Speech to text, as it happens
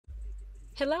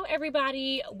Hello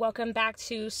everybody, welcome back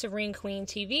to Serene Queen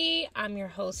TV. I'm your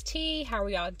host T. How are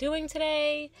y'all doing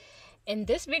today? In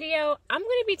this video, I'm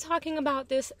going to be talking about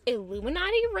this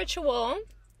Illuminati ritual,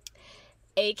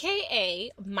 aka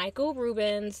Michael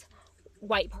Rubin's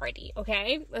white party,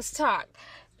 okay? Let's talk.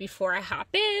 Before I hop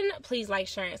in, please like,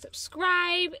 share, and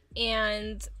subscribe,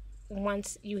 and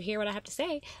once you hear what I have to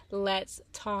say, let's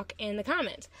talk in the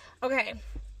comments. Okay,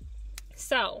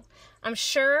 so I'm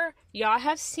sure y'all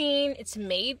have seen it's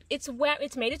made its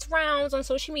rounds on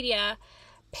social media,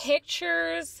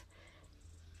 pictures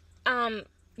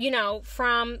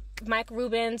from Mike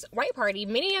Rubin's white party,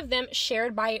 many of them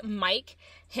shared by Mike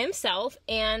himself,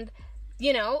 and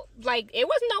it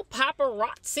wasn't no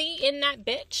paparazzi in that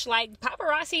bitch. Like,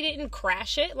 paparazzi didn't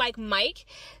crash it. Like, Mike,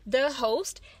 the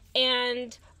host,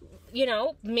 and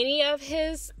many of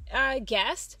his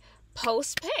guests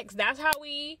post pics. That's how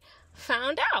we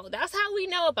found out. That's how we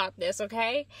know about this,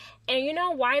 okay? And you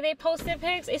know why they posted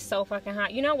pics? It's so fucking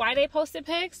hot. You know why they posted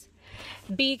pics?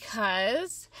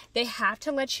 Because they have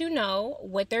to let you know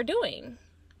what they're doing.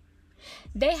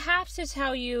 They have to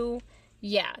tell you,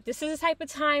 yeah, this is the type of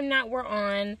time that we're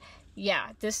on.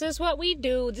 Yeah, this is what we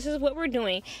do. This is what we're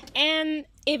doing. And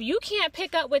if you can't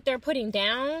pick up what they're putting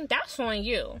down, that's on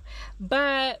you.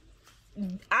 But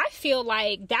I feel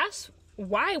like that's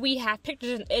why we have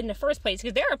pictures in the first place,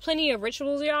 because there are plenty of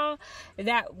rituals, y'all,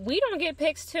 that we don't get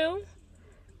pics to.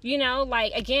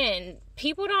 Again,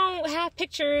 people don't have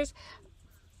pictures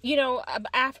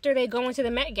after they go into the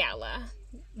Met Gala.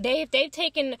 They've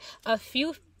taken a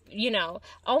few,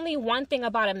 only one thing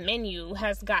about a menu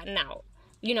has gotten out,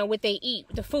 what they eat,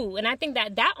 the food. And I think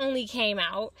that only came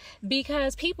out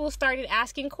because people started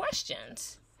asking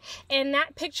questions. And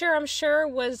that picture, I'm sure,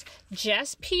 was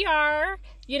just PR,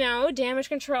 damage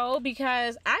control,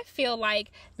 because I feel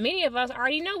like many of us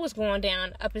already know what's going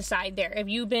down up inside there. If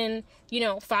you've been,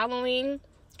 following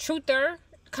truther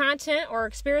content or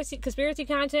conspiracy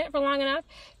content for long enough,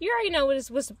 you already know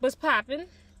what's popping.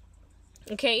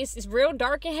 Okay, it's real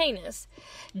dark and heinous,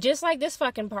 just like this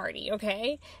fucking party.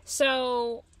 Okay,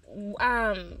 so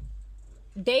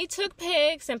they took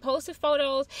pics and posted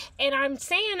photos, and I'm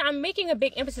making a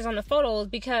big emphasis on the photos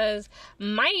because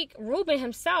Mike Rubin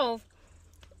himself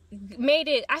made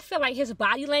it, I feel like his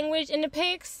body language in the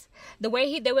pics, the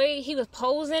way he was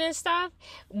posing and stuff,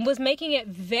 was making it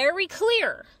very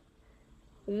clear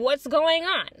what's going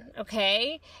on.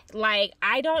 Okay, like,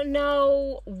 I don't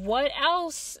know what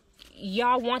else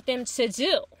y'all want them to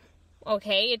do.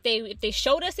 Okay, if they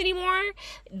showed us anymore,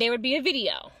 there would be a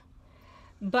video.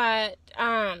 But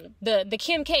the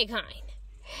Kim K kind.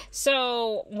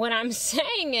 So what I'm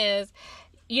saying is,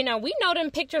 we know them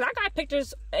pictures. I got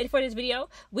pictures for this video.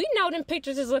 We know them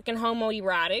pictures is looking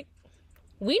homoerotic.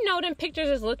 We know them pictures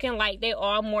is looking like they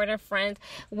all more than friends.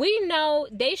 We know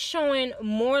they showing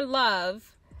more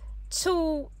love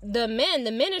to the men.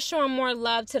 The men are showing more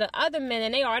love to the other men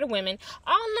than they are the women.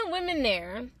 All the women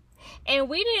there. And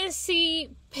we didn't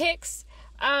see pics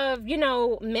of,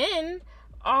 men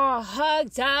all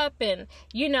hugged up and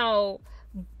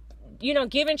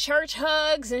giving church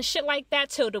hugs and shit like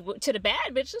that to the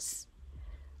bad bitches.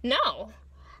 No,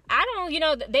 I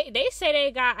don't. They say they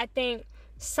got, I think,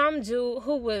 some dude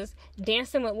who was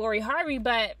dancing with Lori Harvey,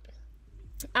 but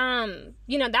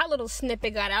that little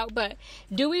snippet got out. But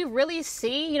do we really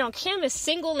see? Kim is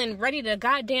single and ready to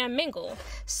goddamn mingle.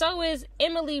 So is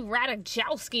Emily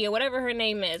Ratajkowski, or whatever her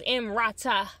name is,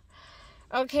 Emrata.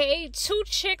 Okay, two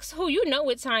chicks who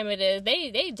what time it is.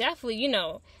 They definitely,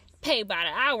 pay by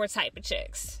the hour type of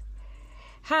chicks.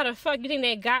 How the fuck you think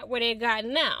they got where they got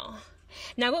now?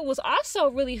 Now, what was also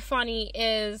really funny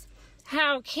is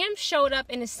how Kim showed up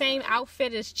in the same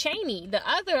outfit as Chaney, the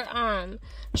other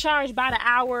charged by the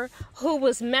hour who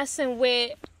was messing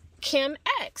with Kim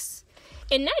X.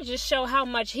 And that just showed how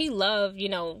much he loved,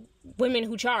 women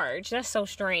who charge. That's so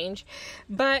strange.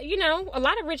 But, a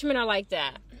lot of rich men are like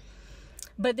that.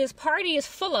 But this party is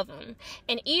full of them.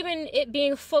 And even it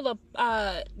being full of,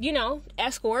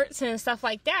 escorts and stuff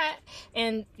like that.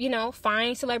 And,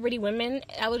 fine celebrity women,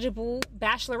 eligible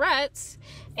bachelorettes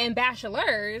and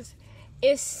bachelors.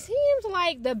 It seems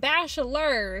like the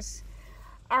bachelors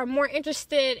are more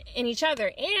interested in each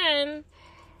other. And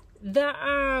it's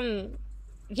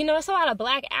a lot of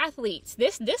black athletes.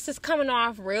 This is coming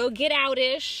off real Get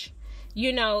Out-ish.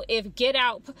 If Get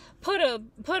Out, put a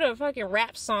fucking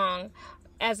rap song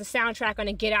as a soundtrack on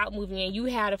a Get Out movie, and you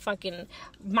had a fucking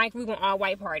Mike Rubin all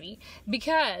white party,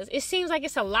 because it seems like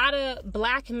it's a lot of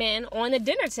black men on the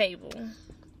dinner table,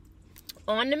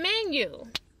 on the menu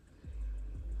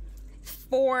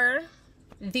for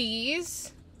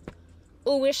these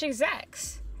ooish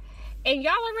execs. And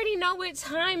y'all already know what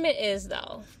time it is,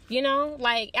 though. You know,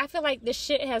 like, I feel like this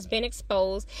shit has been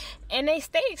exposed, and they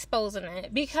stay exposing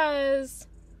it because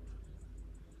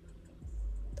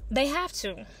they have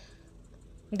to.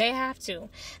 They have to.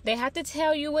 They have to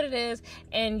tell you what it is,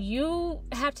 and you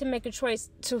have to make a choice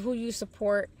to who you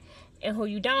support and who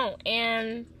you don't.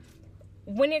 And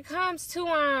when it comes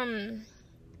to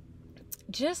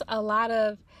just a lot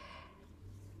of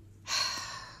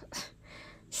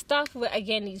stuff with,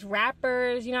 again, these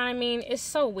rappers, you know what I mean? It's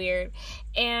so weird.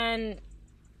 And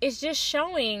it's just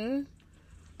showing,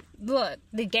 look,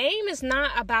 the game is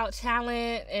not about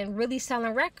talent and really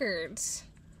selling records.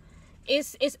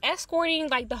 It's escorting.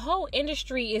 Like, the whole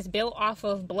industry is built off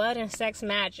of blood and sex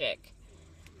magic.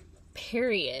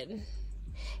 Period.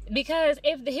 Because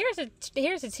here's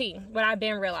the tea, what I've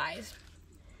been realized.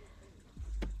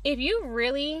 If you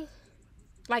really,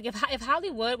 like, if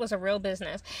Hollywood was a real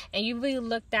business and you really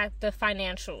looked at the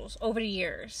financials over the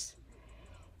years,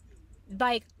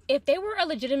 like, if they were a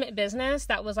legitimate business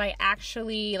that was, like,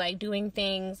 actually, like, doing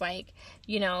things, like,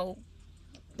 you know,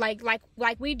 like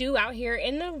we do out here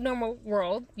in the normal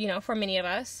world, you know, for many of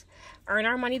us, earn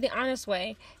our money the honest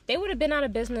way, they would have been out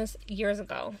of business years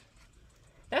ago.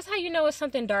 That's how you know it's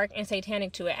something dark and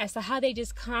satanic to it, as to how they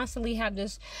just constantly have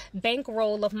this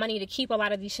bankroll of money to keep a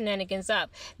lot of these shenanigans up.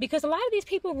 Because a lot of these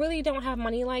people really don't have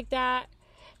money like that.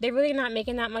 They're really not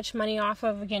making that much money off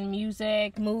of, again,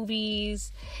 music,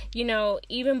 movies, you know,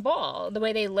 even ball, the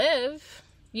way they live,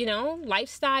 you know,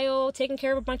 lifestyle, taking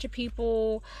care of a bunch of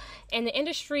people. And the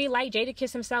industry, like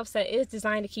Jadakiss himself said, is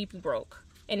designed to keep you broke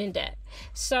and in debt.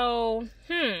 So,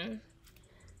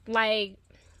 like,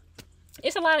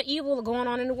 it's a lot of evil going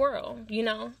on in the world, you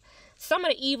know. Some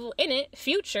of the evil in it,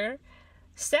 Future,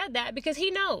 said that because he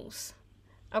knows.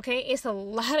 Okay, it's a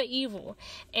lot of evil.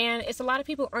 And it's a lot of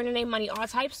people earning their money all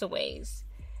types of ways.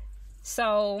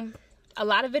 So, a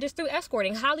lot of it is through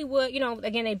escorting. Hollywood, you know,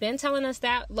 again, they've been telling us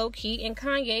that low-key, and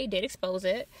Kanye did expose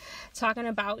it. Talking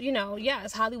about, you know,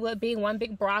 yes, Hollywood being one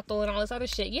big brothel and all this other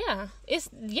shit. Yeah,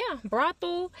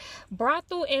 brothel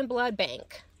and blood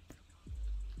bank.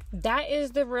 That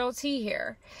is the real tea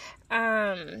here.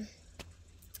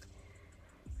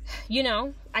 You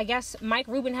know, I guess Mike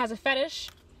Rubin has a fetish.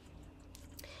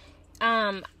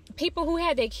 People who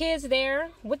had their kids there,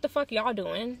 what the fuck y'all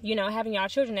doing? You know, having y'all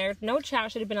children there. No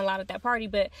child should have been allowed at that party,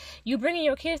 but you bringing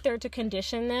your kids there to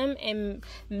condition them and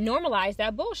normalize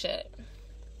that bullshit.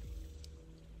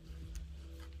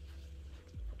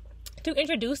 To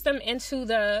introduce them into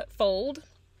the fold,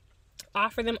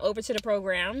 offer them over to the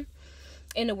program,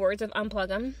 in the words of Unplug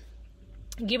Them,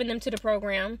 giving them to the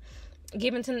program,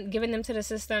 giving them to the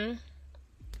system,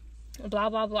 blah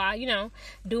blah blah, you know,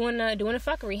 doing a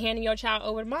fuckery, handing your child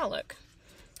over to Moloch.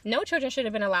 No children should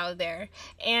have been allowed there.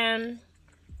 And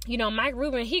you know, Mike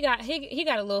Rubin, he got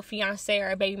a little fiance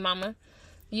or a baby mama,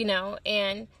 you know,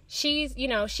 and she's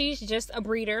just a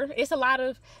breeder. It's a lot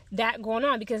of that going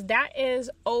on because that is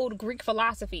old Greek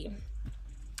philosophy.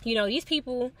 You know, these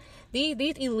people, these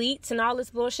elites and all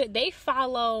this bullshit, they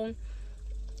follow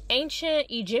ancient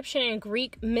Egyptian and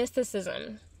Greek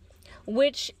mysticism,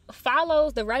 which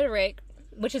follows the rhetoric,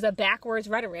 which is a backwards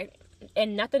rhetoric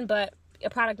and nothing but a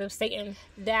product of Satan,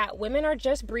 that women are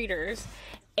just breeders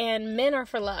and men are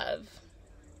for love.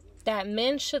 That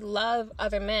men should love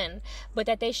other men, but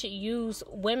that they should use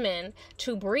women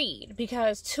to breed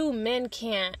because two men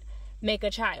can't make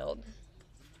a child.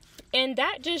 And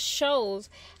that just shows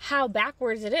how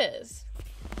backwards it is.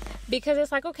 Because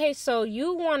it's like, okay, so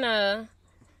you love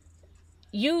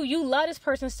this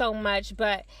person so much,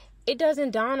 but it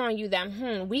doesn't dawn on you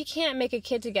that, we can't make a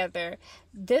kid together.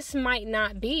 This might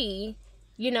not be,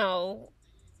 you know,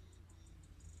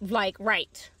 like,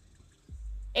 right.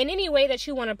 In any way that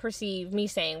you want to perceive me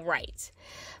saying right.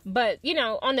 But, you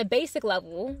know, on the basic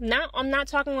level, I'm not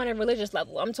talking on a religious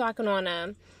level. I'm talking on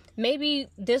a, maybe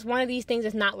this one of these things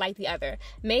is not like the other.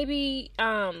 Maybe,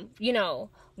 you know,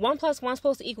 1 + 1 is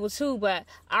supposed to equal 2, but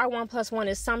our 1 + 1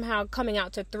 is somehow coming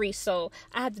out to 3. So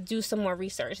I have to do some more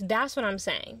research. That's what I'm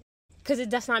saying. Because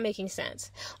that's not making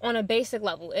sense. On a basic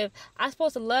level, if I'm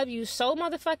supposed to love you so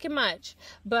motherfucking much,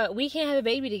 but we can't have a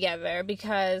baby together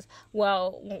because,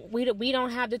 well, we don't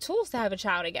have the tools to have a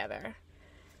child together.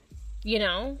 You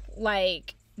know,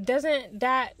 like, doesn't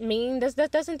that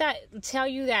tell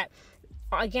you that,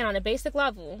 again, on a basic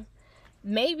level,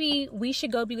 maybe we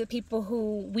should go be with people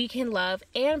who we can love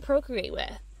and procreate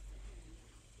with?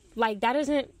 Like, that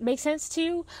doesn't make sense to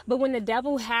you? But when the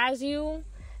devil has you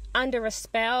under a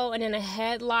spell and in a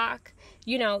headlock,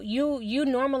 you know, you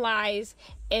normalize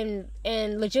and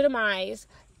legitimize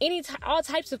all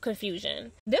types of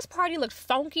confusion. This party looked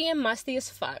funky and musty as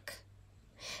fuck.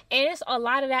 And it's a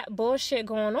lot of that bullshit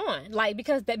going on. Like,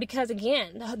 because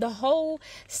again, the whole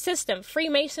system,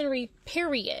 Freemasonry,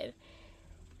 period.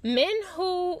 Men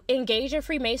who engage in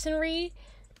Freemasonry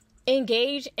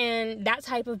engage in that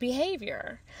type of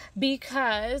behavior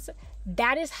because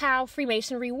that is how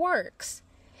Freemasonry works.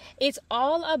 It's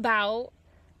all about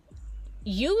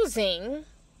using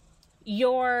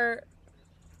your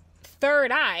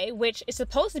third eye, which is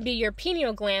supposed to be your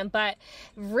pineal gland, but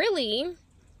really,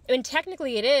 and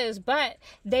technically it is, but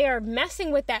they are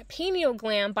messing with that pineal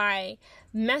gland by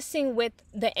messing with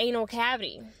the anal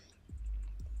cavity.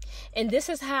 And this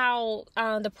is how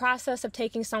the process of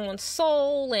taking someone's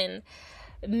soul and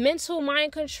mental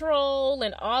mind control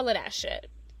and all of that shit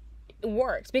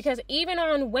works. Because even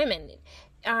on women,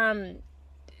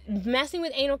 messing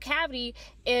with anal cavity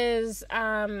is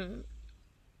bad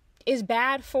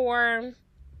for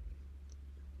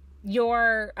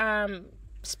your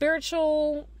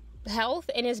spiritual health,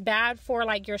 and is bad for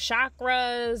like your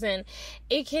chakras, and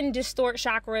it can distort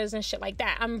chakras and shit like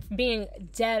that. I'm being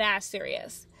dead ass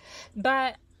serious.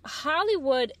 But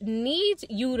Hollywood needs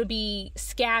you to be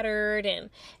scattered, and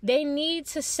they need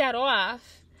to set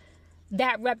off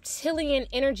that reptilian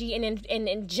energy and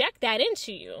inject that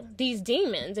into you, these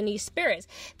demons and these spirits.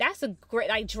 That's a great,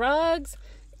 like drugs,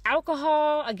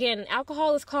 alcohol. Again,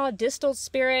 alcohol is called distilled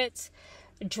spirits.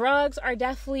 Drugs are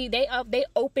definitely, they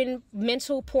open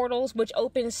mental portals, which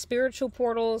open spiritual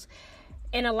portals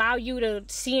and allow you to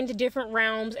see into different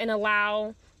realms and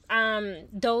allow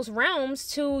those realms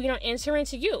to, you know, enter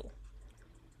into you.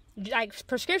 Like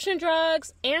prescription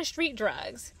drugs and street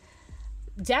drugs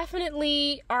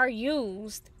definitely are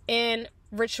used in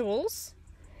rituals.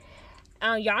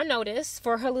 Y'all notice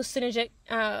for hallucinogenic,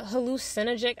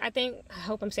 I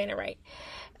hope I'm saying it right,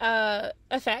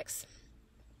 effects,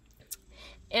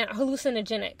 and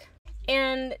hallucinogenic.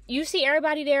 And you see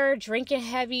everybody there drinking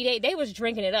heavy. They was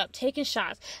drinking it up, taking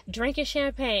shots, drinking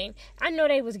champagne. I know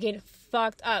they was getting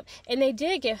fucked up, and they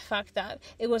did get fucked up.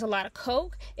 It was a lot of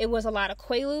coke. It was a lot of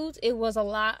quaaludes. It was a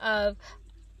lot of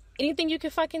anything you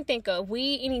could fucking think of.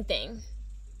 Weed, anything.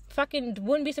 Fucking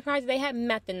wouldn't be surprised if they had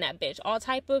meth in that bitch. All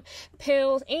type of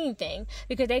pills, anything.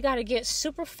 Because they gotta get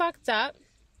super fucked up,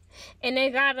 and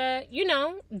they gotta, you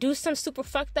know, do some super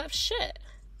fucked up shit.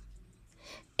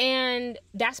 And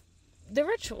that's the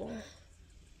ritual.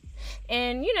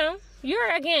 And, you know,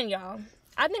 y'all,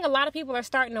 I think a lot of people are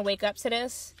starting to wake up to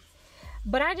this.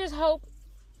 But I just hope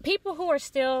people who are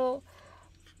still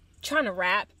trying to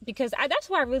rap, because that's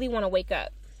why I really want to wake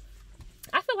up.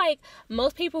 I feel like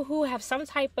most people who have some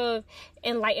type of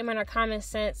enlightenment or common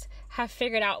sense have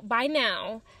figured out by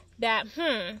now that,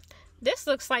 this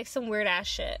looks like some weird ass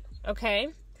shit, okay?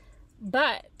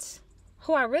 But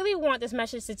who I really want this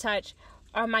message to touch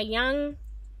are my young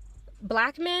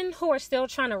black men who are still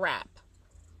trying to rap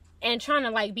and trying to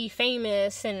like be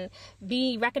famous and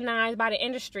be recognized by the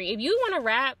industry. If you want to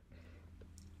rap,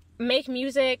 make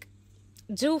music,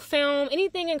 do film,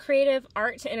 anything in creative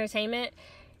art to entertainment,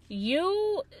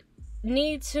 you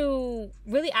need to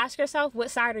really ask yourself, what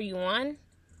side are you on?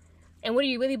 And what do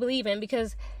you really believe in?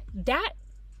 Because that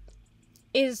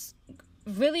is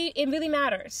really, it really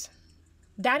matters.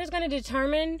 That is going to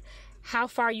determine how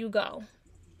far you go.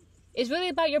 It's really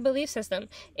about your belief system.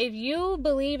 If you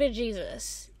believe in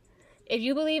Jesus, if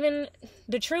you believe in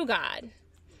the true God,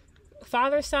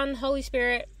 Father, Son, Holy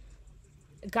Spirit,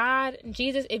 God,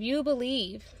 Jesus, if you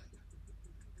believe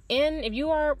in, if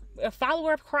you are a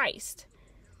follower of Christ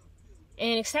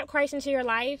and accept Christ into your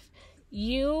life,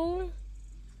 you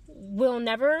will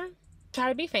never try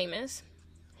to be famous.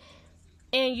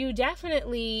 And you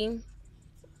definitely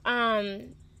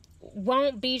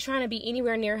won't be trying to be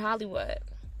anywhere near Hollywood.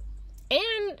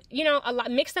 And, you know, a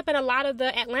lot mixed up in a lot of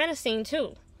the Atlanta scene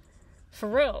too. For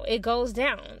real, it goes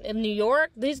down. In New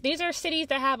York, these are cities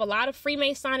that have a lot of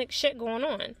Freemasonic shit going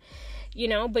on. You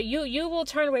know, but you will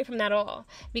turn away from that all.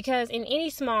 Because in any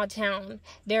small town,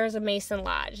 there's a Mason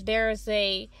Lodge. There's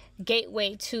a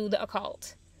gateway to the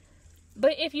occult.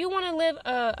 But if you want to live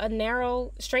a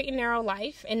narrow, straight and narrow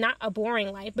life, and not a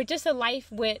boring life, but just a life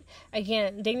with,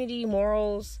 again, dignity,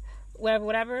 morals,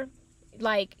 whatever,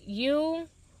 like, you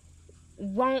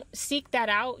won't seek that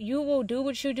out. You will do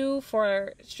what you do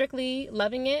for strictly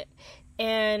loving it.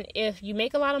 And if you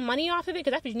make a lot of money off of it,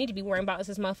 because that's what you need to be worrying about, is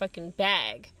this motherfucking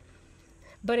bag.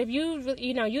 But if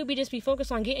you know, you'd just be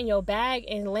focused on getting your bag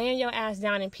and laying your ass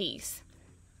down in peace.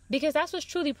 Because that's what's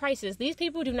truly priceless. These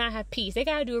people do not have peace. They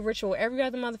gotta do a ritual every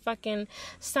other motherfucking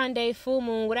Sunday, full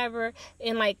moon, whatever,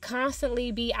 and like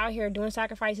constantly be out here doing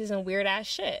sacrifices and weird ass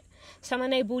shit. Selling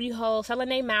their booty hole, selling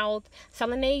their mouth,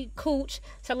 selling their cooch,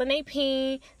 selling their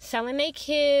peen, selling their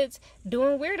kids,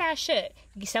 doing weird ass shit.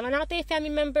 Selling out their family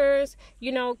members,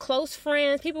 you know, close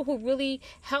friends, people who really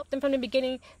helped them from the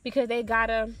beginning because they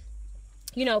gotta,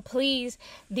 you know, please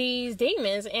these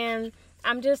demons. And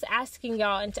I'm just asking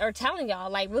y'all or telling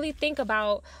y'all, like, really think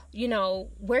about, you know,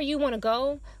 where you want to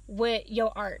go with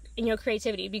your art and your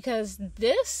creativity, because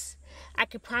this, I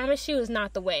could promise you, is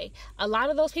not the way. A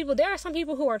lot of those people, there are some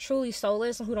people who are truly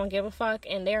soulless and who don't give a fuck,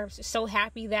 and they're so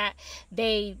happy that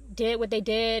they did what they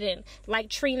did, and like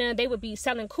Trina, they would be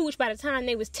selling cooch by the time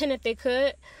they was 10 if they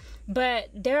could. But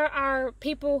there are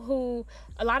people who,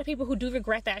 a lot of people who do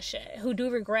regret that shit, who do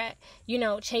regret, you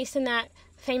know, chasing that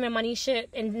fame and money shit,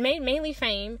 and mainly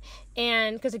fame.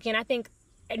 And because again, I think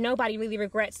nobody really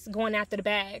regrets going after the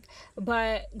bag,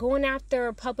 but going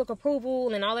after public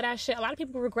approval and all of that shit, a lot of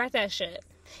people regret that shit.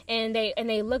 And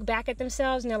they look back at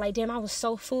themselves and they're like, damn, I was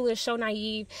so foolish, so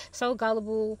naive, so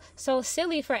gullible, so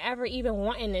silly for ever even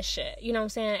wanting this shit. You know what I'm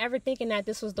saying? Ever thinking that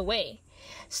this was the way.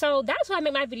 So that's what I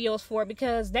make my videos for,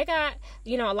 because they got,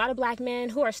 you know, a lot of black men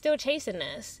who are still chasing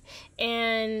this.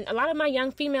 And a lot of my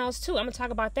young females too. I'm going to talk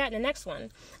about that in the next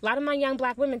one. A lot of my young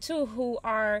black women too who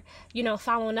are, you know,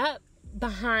 following up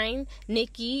behind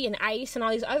Nicki and Ice and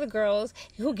all these other girls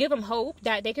who give them hope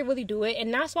that they can really do it.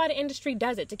 And that's why the industry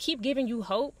does it, to keep giving you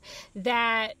hope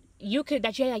that you could,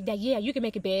 yeah, you can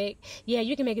make it big. Yeah,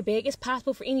 you can make it big. It's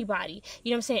possible for anybody. You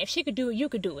know what I'm saying? If she could do it, you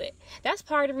could do it. That's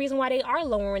part of the reason why they are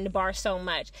lowering the bar so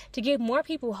much, to give more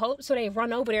people hope so they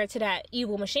run over there to that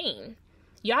evil machine.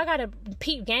 Y'all gotta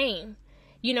peep game.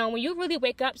 You know, when you really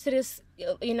wake up to this,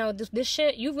 you know, this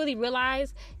shit, you really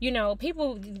realize, you know,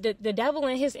 people, the devil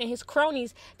and his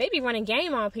cronies, they be running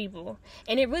game on people.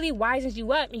 And it really wisens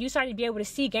you up, and you start to be able to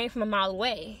see game from a mile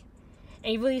away.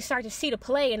 And you really start to see the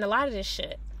play in a lot of this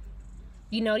shit.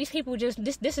 You know, these people just,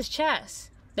 this is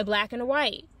chess. The black and the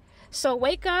white. So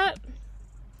wake up.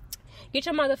 Get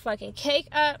your motherfucking cake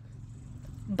up.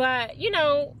 But, you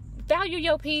know, value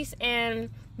your peace. And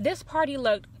this party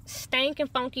looked stank and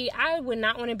funky. I would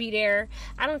not want to be there.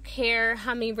 I don't care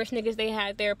how many rich niggas they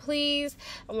had there. Please,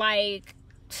 like,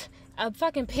 a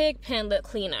fucking pig pen look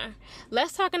cleaner.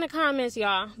 Let's talk in the comments,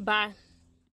 y'all. Bye.